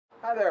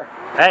Hi there.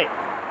 Hey.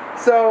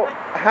 So,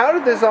 how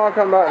did this all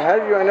come about? How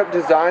did you end up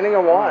designing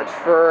a watch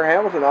for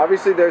Hamilton?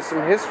 Obviously, there's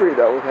some history,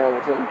 though, with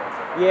Hamilton.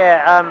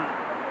 Yeah,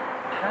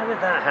 how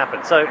did that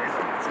happen? So,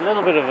 it's a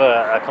little bit of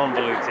a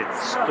convoluted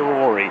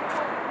story.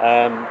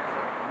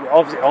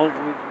 Obviously,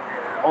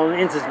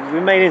 we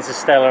made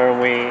Interstellar,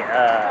 and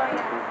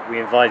we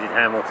invited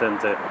Hamilton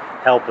to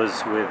help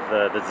us with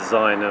the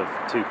design of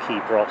two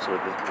key props,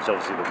 which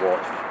obviously the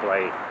watch, which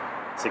play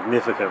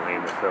significantly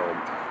in the film.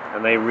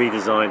 And they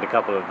redesigned a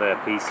couple of their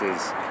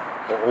pieces,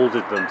 or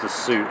altered them to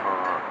suit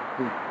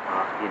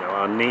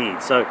our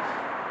needs. So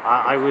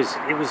it was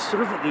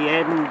sort of at the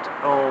end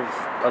of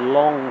a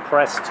long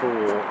press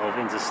tour of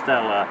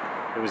Interstellar.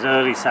 It was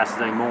early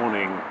Saturday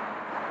morning,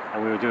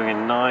 and we were doing a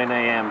 9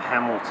 a.m.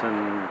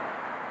 Hamilton.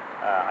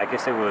 I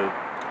guess they were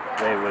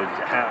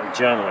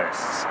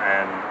journalists,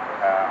 and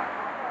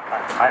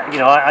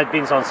I'd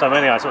been on so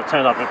many. I sort of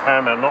turned up at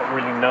Paramount, not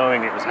really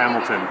knowing it was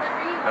Hamilton,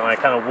 and I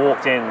kind of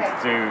walked in to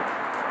do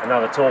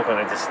another talk on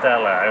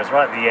Interstellar. It was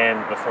right at the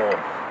end before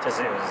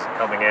just it was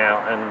coming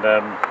out, and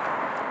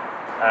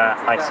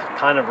I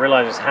kind of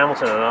realised it was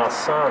Hamilton, and our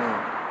son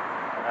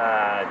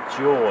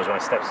George,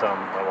 my stepson,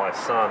 my wife's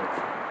son,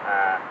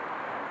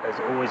 has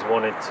always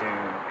wanted to.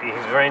 He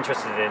was very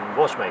interested in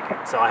watchmaking,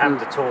 so I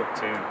happened to talk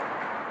to.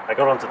 I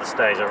got onto the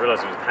stage. I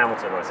realised it was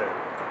Hamilton. I said,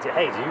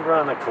 "Hey, do you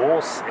run a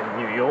course in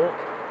New York?"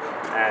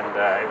 And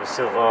it was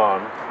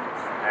Sylvan,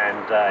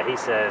 and he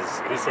said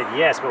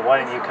yes, but why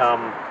don't you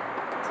come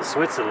to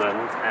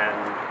Switzerland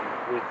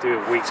and we'd do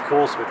a week's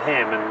course with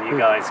him, and you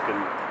guys can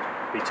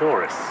be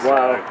tourists.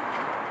 Wow.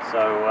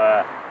 So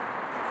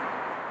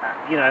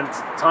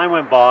time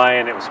went by,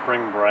 and it was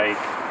spring break,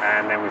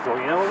 and then we thought,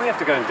 we have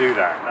to go and do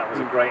that. That was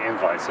a great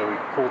invite. So we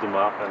called them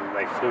up, and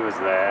they flew us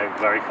there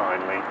very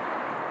kindly.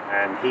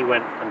 And he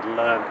went and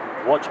learned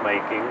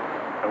watchmaking,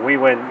 and we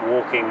went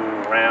walking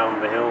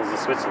around the hills of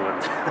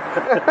Switzerland,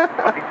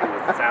 like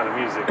with the sound of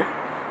music.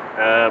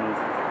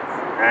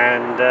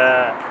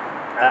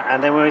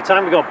 And then by the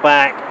time we got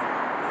back,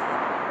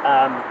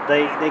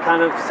 they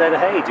kind of said,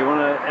 "Hey, do you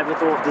want to ever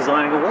thought of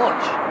designing a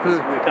watch?" So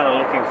we're kind of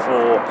looking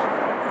for,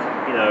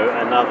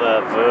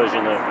 another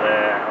version of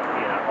their,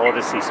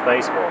 Odyssey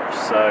space watch.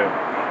 So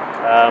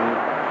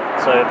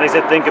they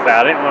said, "Think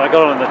about it." When I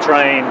got on the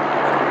train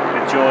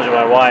with George and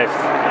my wife,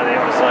 and it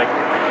was like,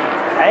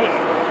 "Hey,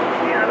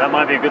 that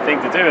might be a good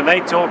thing to do." And they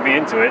talked me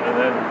into it, and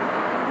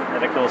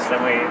of course,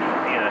 then we,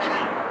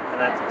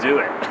 had to do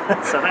it.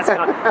 So that's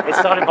it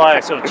started by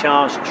a sort of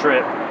chance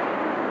trip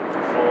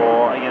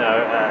for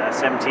a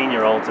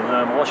 17-year-old to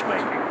learn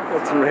watchmaking.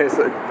 That's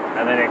amazing.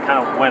 And then it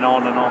kind of went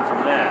on and on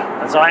from there.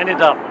 And so I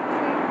ended up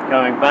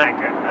going back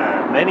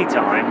many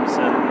times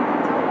and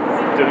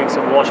doing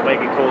some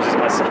watchmaking courses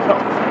myself.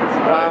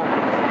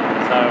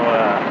 So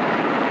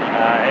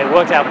it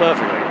worked out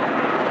perfectly.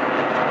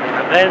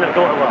 And then of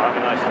course,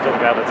 I should talk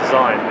about the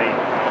design.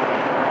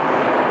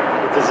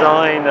 The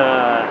design,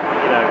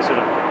 sort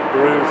of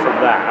grew from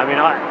that. I mean,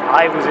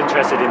 I was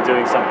interested in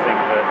doing something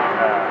that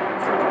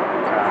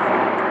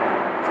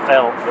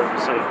felt that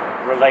was sort of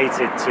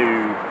related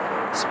to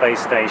space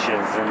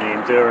stations and the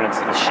endurance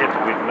of the ship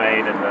we'd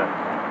made, and the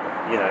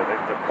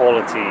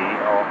quality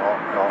of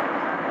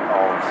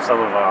some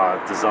of our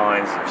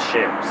designs of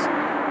ships,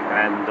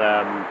 and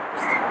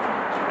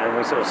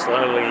we sort of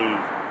slowly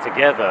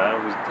together,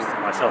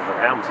 myself and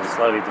Hamilton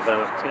slowly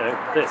developed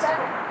this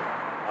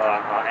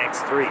our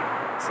X-03.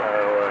 So.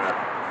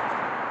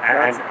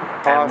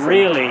 And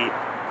really,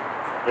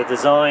 the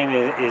design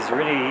is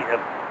really,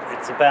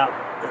 it's about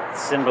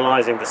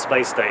symbolizing the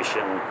space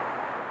station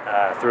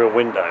through a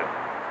window.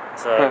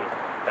 So,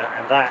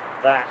 and that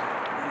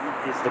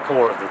is the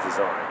core of the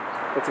design.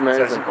 That's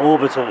amazing. So it's an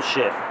orbital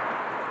ship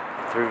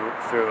through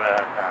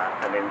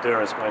an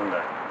endurance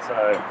window.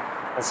 So,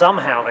 and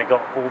somehow they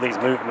got all these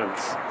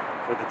movements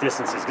with the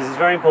distances, because it's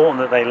very important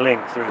that they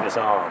link through this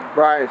arm.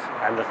 Right.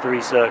 And the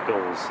 3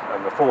 circles,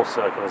 and the 4th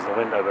circle is the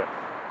window, but.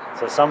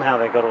 So somehow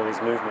they got all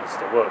these movements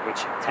to work,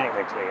 which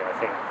technically I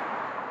think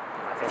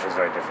was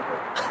very difficult.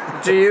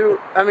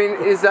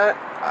 Is that,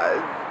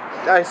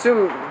 I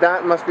assume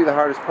that must be the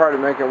hardest part of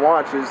making a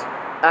watch, is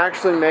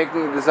actually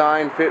making the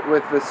design fit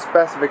with the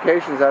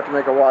specifications that have to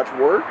make a watch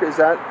work? Is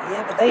that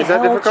but they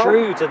held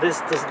true to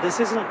this. This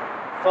isn't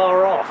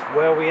far off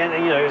where we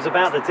ended. It was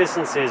about the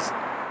distances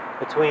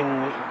between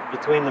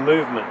the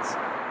movements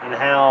and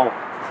how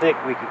thick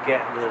we could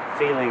get the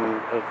feeling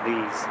of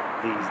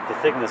the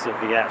thickness of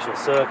the actual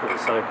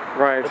circles. So,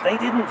 right. But they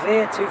didn't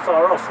veer too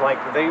far off. Like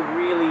they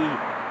really,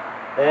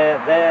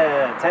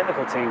 their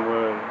technical team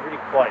were really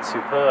quite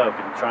superb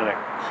in trying to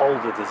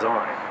hold the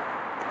design.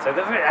 So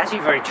they're actually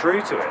very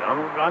true to it.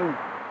 I'm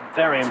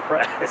very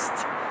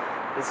impressed.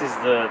 This is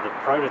the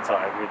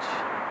prototype, which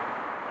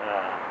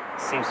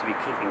seems to be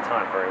keeping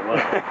time very well.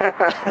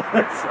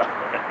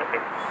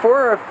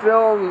 For a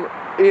film,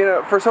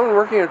 for someone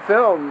working in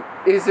film,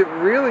 is it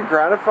really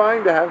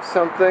gratifying to have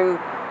something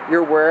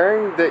you're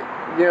wearing that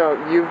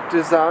you've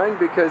designed?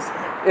 Because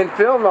in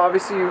film,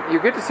 obviously, you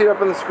get to see it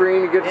up on the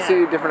screen, you get to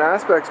see different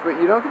aspects, but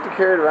you don't get to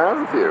carry it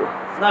around with you.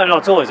 No,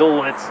 not at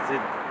all.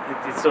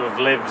 it sort of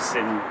lives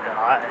in,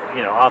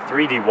 you know, our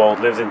 3D world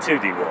lives in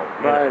 2D world.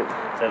 Right.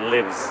 So it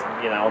lives,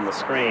 you know, on the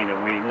screen,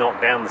 and we knock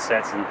down the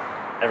sets, and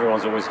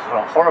everyone's always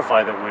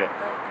horrified that we're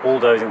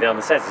bulldozing down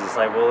the sets. It's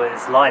like, well,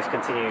 its life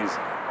continues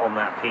on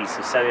that piece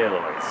of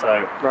celluloid.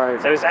 So, right.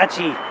 So it was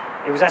actually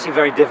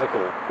very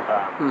difficult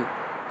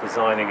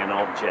designing an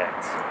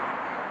object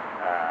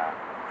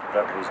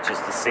that was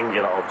just a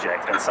singular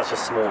object and such a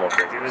small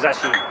object. It was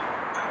actually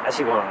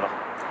one of the,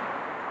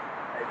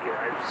 you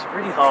know, it's a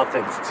really hard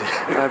thing to do.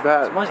 I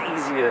bet. It's much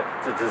easier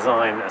to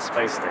design a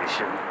space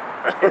station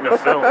in a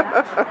film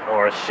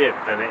or a ship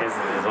than it is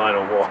to design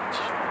a watch.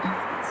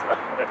 So.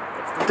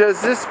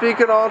 Does this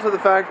speak at all to the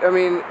fact, I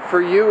mean, for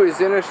you,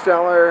 is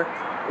Interstellar,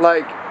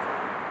 like,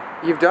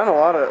 you've done a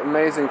lot of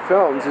amazing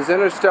films. Is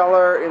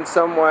Interstellar in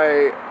some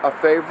way a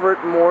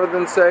favorite more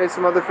than, say,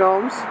 some other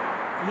films?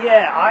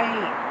 Yeah,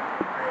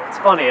 it's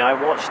funny, I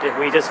watched it,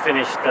 we just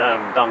finished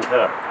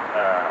Dunkirk.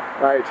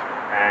 Right.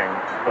 And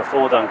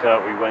before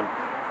Dunkirk, we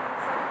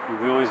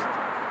always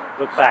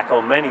look back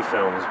on many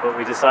films, but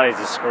we decided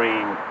to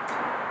screen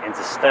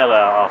Interstellar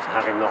after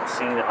having not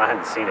seen it. I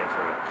hadn't seen it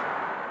for a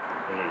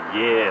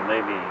year,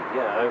 maybe,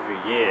 yeah, over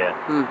a year.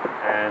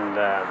 And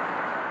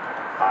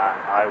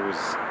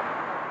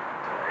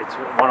it's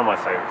one of my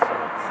favorite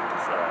films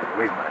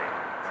we've made.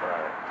 So,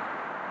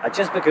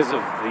 just because of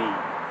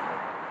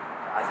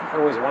I think I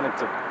always wanted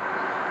to,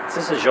 it's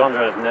just a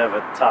genre I've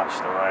never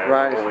touched, and I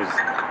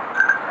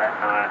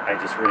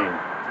just really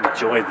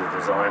enjoyed the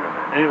design of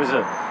it. And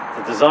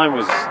the design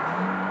was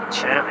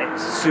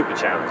super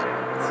challenging.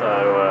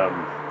 So,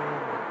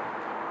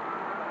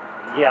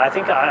 yeah, I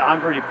think I'm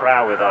pretty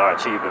proud with our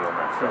achievement on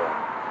that film.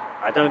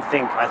 I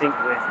think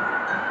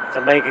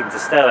to make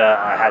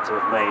Interstellar, I had to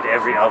have made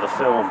every other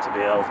film to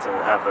be able to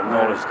have the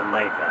knowledge to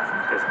make that.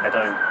 Because I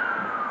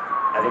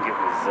think it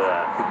was,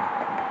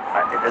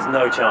 there's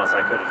no chance I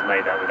could have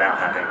made that without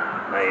having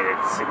made a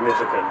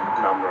significant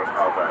number of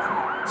other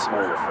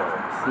smaller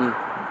films.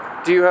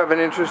 Do you have an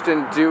interest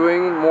in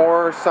doing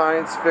more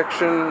science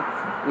fiction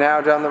now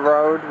down the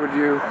road? Would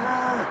you?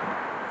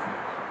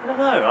 I don't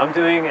know. I'm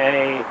doing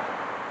a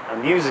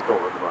musical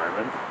at the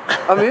moment.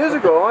 A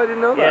musical? I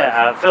didn't know that.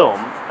 Yeah, a film.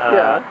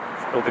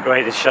 Called The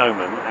Greatest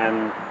Showman,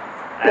 and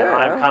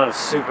I'm kind of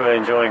super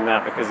enjoying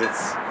that because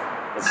it's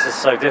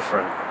just so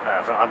different.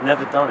 I've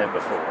never done it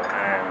before,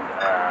 and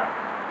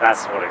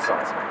that's what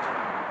excites me.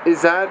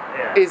 Is that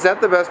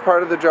the best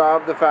part of the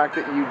job? The fact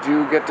that you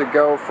do get to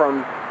go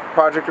from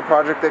project to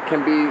project that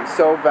can be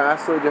so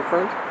vastly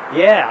different?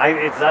 Yeah,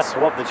 that's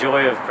what the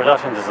joy of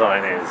production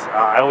design is.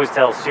 I always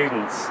tell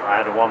students, I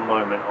had one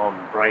moment on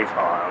Braveheart,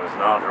 I was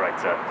an art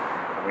director,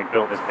 and we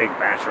built this big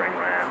battering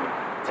ram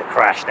to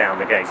crash down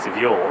the gates of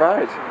York.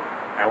 Right.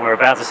 And we're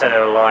about to set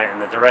it alight, and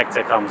the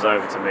director comes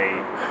over to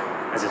me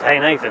and says, "Hey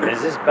Nathan,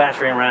 is this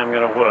battering ram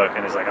going to work?"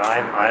 And he's like,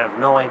 I have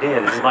no idea,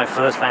 this is my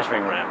first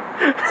battering ram.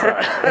 So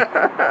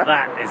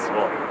that is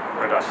what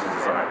production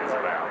design is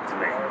about to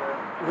me.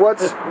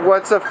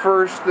 What's a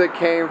first that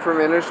came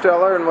from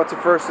Interstellar, and what's a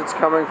first that's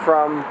coming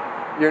from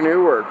your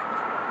new work?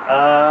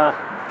 I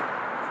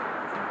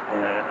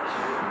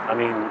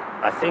mean,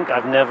 I think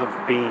I've never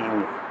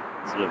been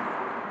sort of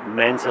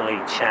mentally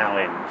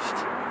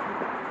challenged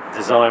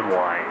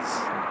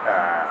design-wise.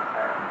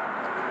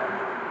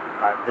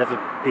 I've never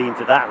been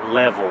to that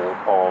level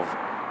of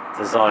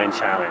design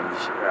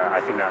challenge. I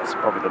think that's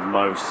probably the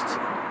most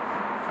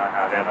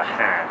I've ever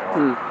had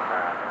on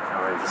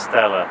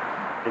Interstellar.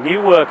 The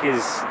new work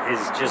is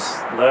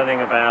just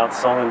learning about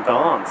song and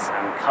dance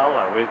and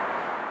colour.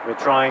 We're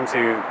trying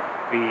to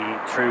be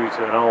true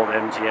to an old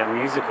MGM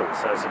musical,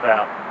 so it's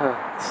about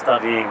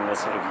studying the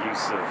sort of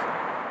use of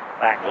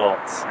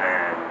backlots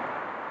and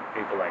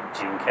people like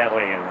Gene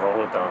Kelly and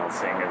roller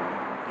dancing, and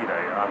you know,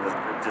 I'm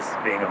just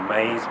being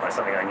amazed by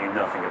something I knew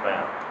nothing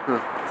about.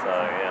 So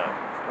yeah,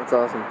 that's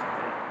awesome.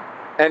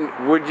 And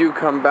would you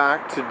come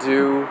back to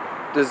do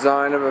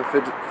design of a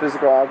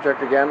physical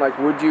object again? Like,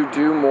 would you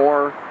do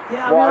more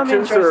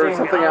watches or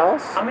something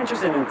else? I'm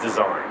interested in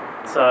design.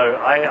 So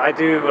I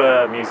do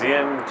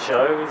museum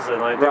shows,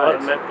 and I do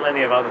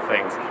plenty of other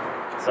things.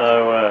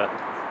 So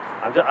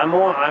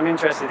I'm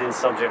interested in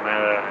subject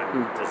matter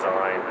and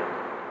design, and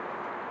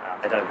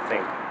I don't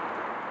think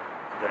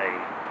they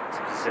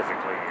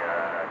specifically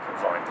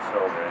confine to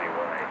film in any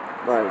way.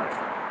 Right.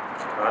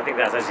 So, and I think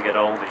that's as you get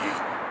older, you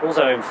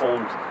also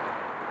informed.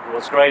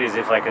 What's great is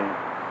if I could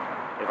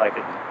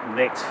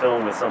mix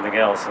film with something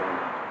else and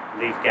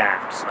leave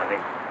gaps, I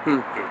think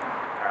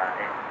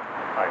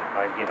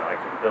I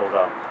can build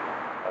up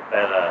a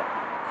better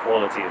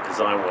quality of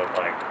design work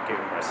by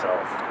giving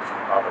myself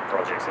other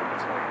projects in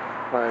between.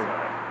 Right. So,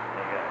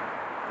 there you go.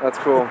 That's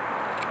cool.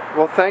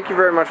 Well, thank you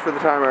very much for the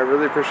time. I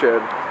really appreciate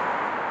it.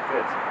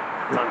 Good.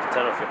 Time to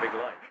turn off your big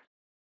light.